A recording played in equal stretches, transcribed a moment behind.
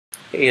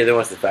Okay, either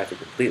wants to factor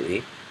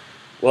completely.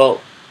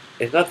 Well,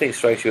 if nothing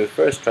strikes you at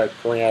first, try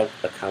pulling out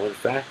a common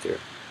factor.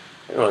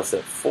 And notice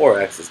that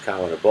 4x is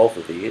common to both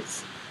of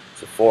these.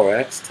 So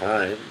 4x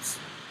times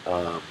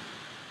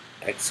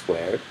x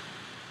squared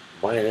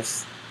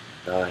minus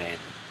 9,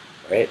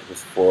 right?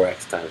 Because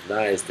 4x times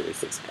 9 is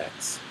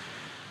 36x.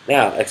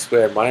 Now, x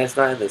squared minus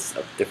 9, that's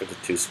a difference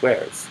of two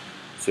squares.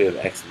 So we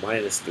have x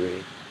minus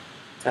 3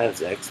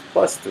 times x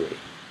plus 3.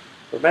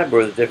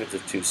 Remember the difference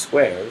of two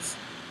squares,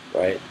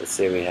 right? Let's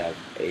say we have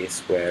a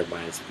squared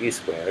minus b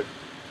squared.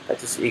 That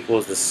just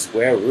equals the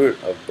square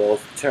root of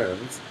both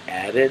terms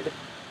added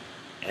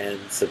and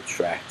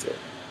subtracted.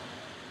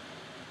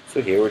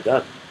 So here we're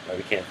done. Right?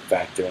 We can't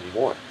factor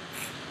anymore,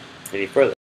 any further.